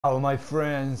Oh, my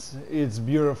friends, it's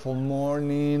beautiful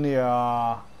morning.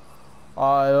 Yeah,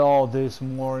 I love this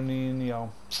morning. Yeah,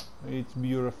 it's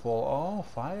beautiful. Oh,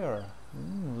 fire!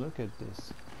 Look at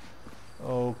this.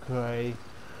 Okay.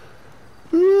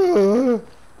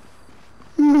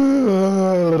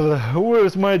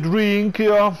 Where's my drink?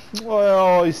 Yeah.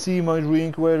 Well, I see my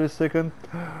drink. Wait a second.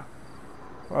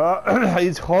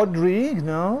 It's hot drink,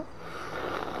 no?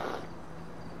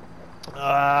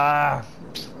 Ah,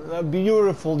 a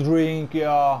beautiful drink.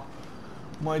 Yeah.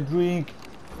 My drink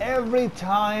every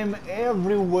time,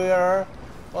 everywhere,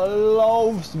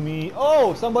 loves me.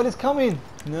 Oh, somebody's coming.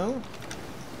 No?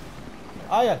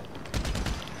 Ah, yeah.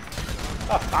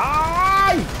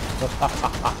 Ay!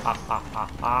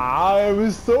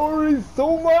 I'm sorry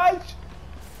so much.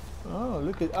 Oh,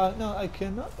 look at. No, I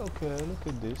cannot. Okay, look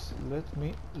at this. Let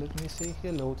me say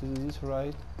hello to this,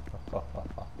 right?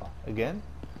 Again?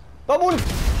 Bubble!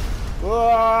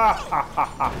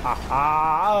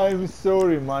 I'm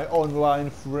sorry, my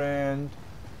online friend.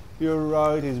 Your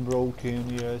ride is broken,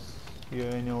 yes.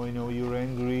 Yeah, I know, you're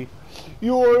angry.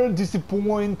 You're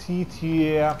disappointed,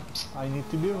 yeah. I need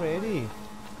to be ready.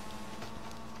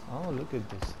 Oh, look at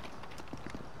this.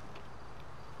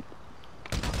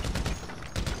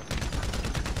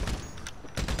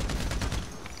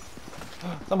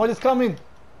 Somebody's coming!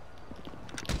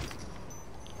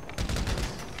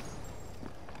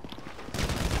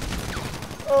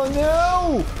 Oh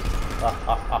no!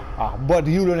 But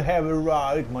you don't have a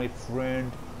ride, my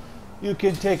friend. You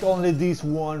can take only this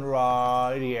one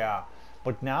ride, yeah.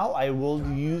 But now I will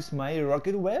use my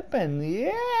rocket weapon,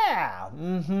 yeah!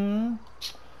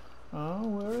 Oh,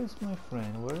 where is my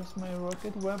friend? Where is my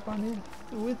rocket weapon?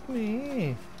 It's with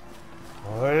me.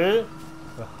 What?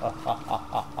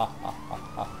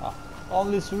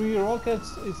 Only 3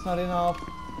 rockets? It's not enough.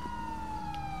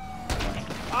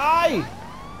 Aye!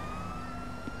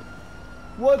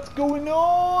 What's going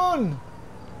on?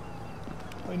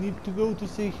 I need to go to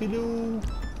say hello.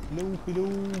 Hello.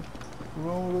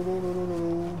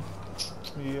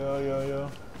 Yeah.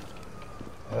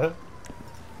 Huh?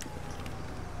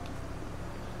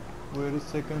 Wait a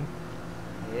second.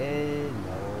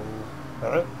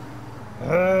 Hello.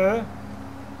 Huh?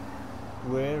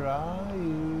 Where are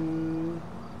you?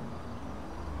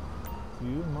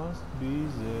 You must be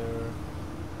there.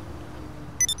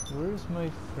 Where's my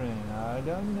friend? I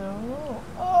don't know.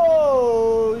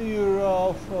 Oh, you're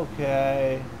off.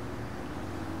 Okay.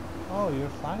 Oh, you're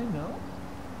fine now?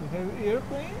 You have an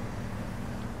airplane?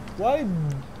 Why?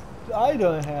 I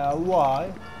don't have.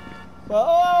 Why?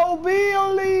 Oh,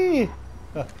 Billy!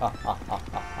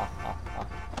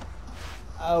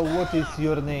 What is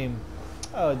your name?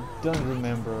 Oh, don't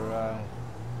remember.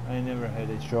 I never had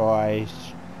a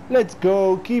choice. Let's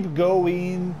go. Keep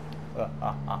going.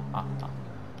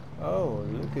 Oh,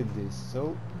 look at this.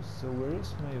 So where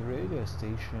is my radio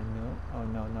station? No? Oh,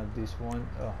 no, not this one.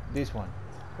 Oh, this one.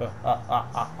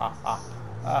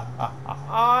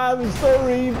 I'm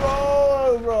sorry,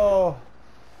 bro.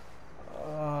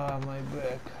 My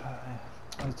back.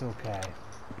 It's okay.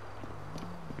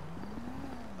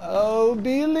 Oh,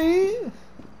 Billy?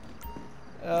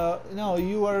 No,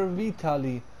 you are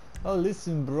Vitaly. Oh,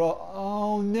 listen, bro.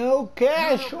 Oh, no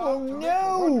cash. Oh,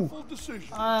 no.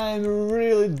 I'm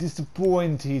really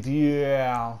disappointed.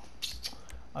 Yeah.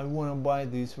 I want to buy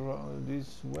this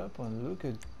weapon. Look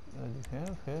at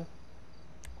have.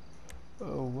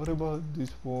 Oh, what about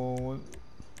this one?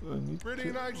 I need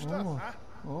Pretty nice stuff, huh?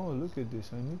 Oh, look at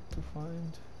this. I need to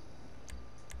find.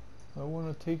 I want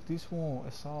to take this one.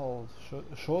 Assault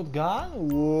shotgun.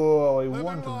 Whoa! I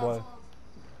want to buy.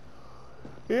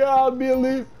 Yeah,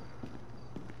 Billy.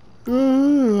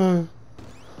 Oh,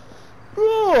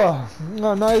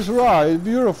 nice ride,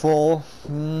 beautiful.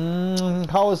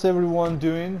 How is everyone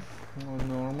doing? Oh,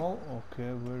 normal.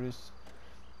 Okay,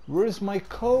 where is my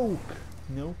Coke?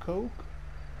 No Coke.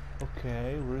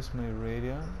 Okay, where is my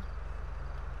radio?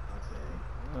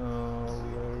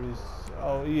 Where is?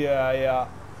 Oh yeah.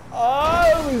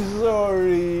 I'm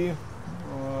sorry.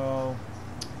 Oh.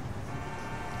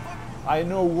 I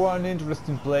know one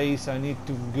interesting place I need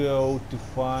to go to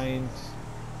find.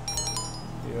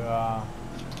 Yeah,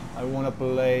 I want to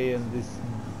play in this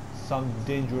some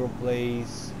dangerous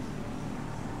place.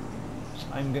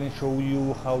 I'm gonna show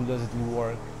you how does it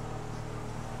work.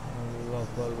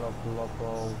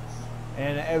 Local.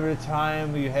 And every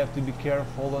time you have to be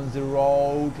careful on the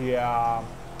road. Yeah,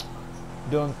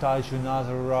 don't touch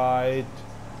another ride.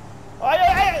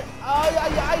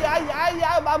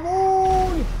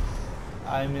 Baboon!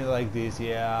 I mean like this,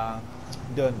 yeah.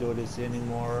 Don't do this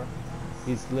anymore.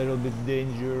 It's a little bit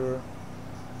danger.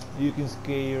 You can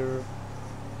scare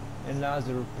and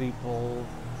other people,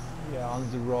 yeah, on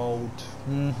the road.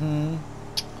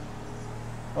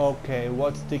 Okay,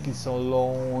 what's taking so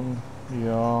long?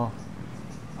 Yeah,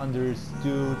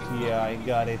 understood. Yeah, I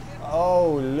got it.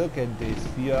 Oh, look at this.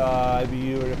 Yeah,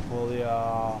 beautiful.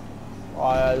 Yeah,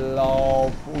 I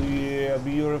love. Yeah,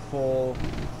 beautiful.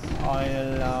 I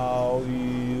love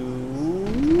you.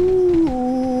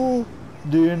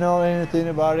 Do you know anything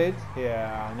about it?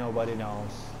 Yeah, nobody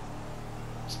knows.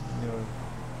 No.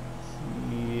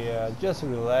 Yeah, just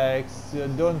relax.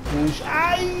 Don't push.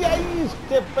 I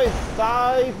step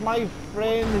aside, my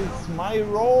friend. It's my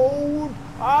road.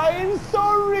 I'm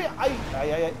sorry.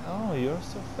 Oh, you're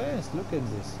so fast. Look at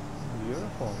this.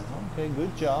 Beautiful. Okay,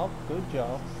 good job. Good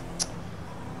job.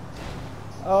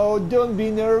 Oh, don't be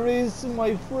nervous,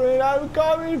 my friend. I'm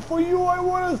coming for you. I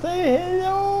want to say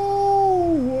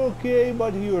hello. Okay,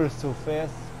 but you're so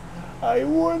fast. I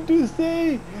want to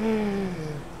say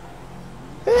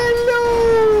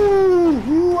hello.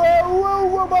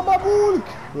 Whoa, Bababulk.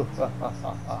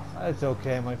 It's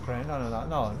okay, my friend.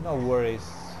 No worries.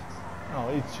 No,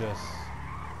 it's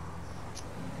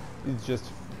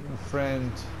just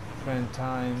friend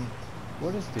time.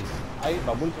 What is this?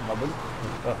 Bubble.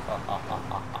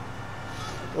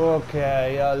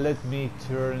 Okay, let me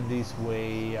turn this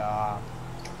way.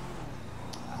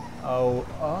 Oh,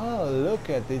 look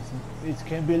at this. It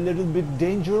can be a little bit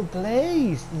dangerous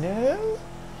place, no?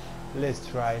 Let's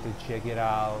try to check it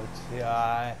out.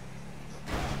 Yeah.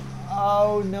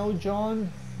 Oh, no,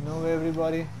 John. No,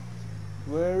 everybody.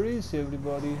 Where is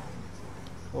everybody?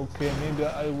 Okay, maybe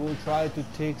I will try to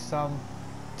take some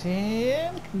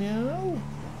tank? No?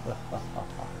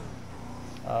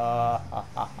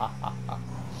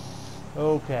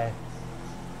 Okay.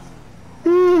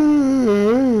 Where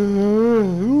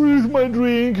is my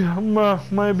drink?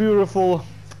 My beautiful.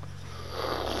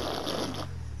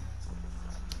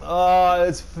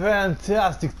 It's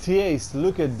fantastic taste.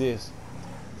 Look at this.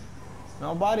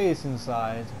 Nobody is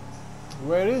inside.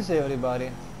 Where is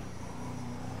everybody?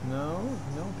 No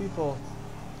people.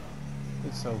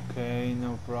 It's okay,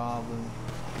 no problem.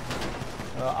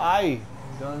 I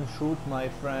don't shoot my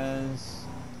friends.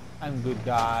 I'm good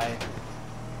guy.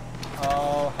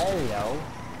 Oh, hello.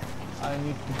 I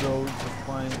need to go to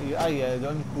find. Yeah,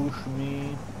 don't push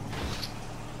me.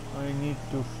 I need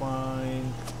to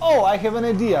find. Oh, I have an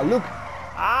idea. Look,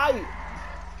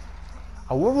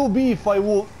 what will be if I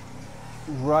will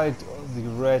write the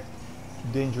red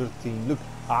danger thing? Look,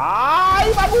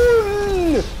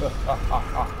 baboon!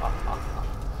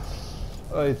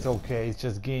 Oh, it's okay. It's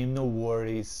just game. No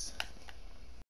worries.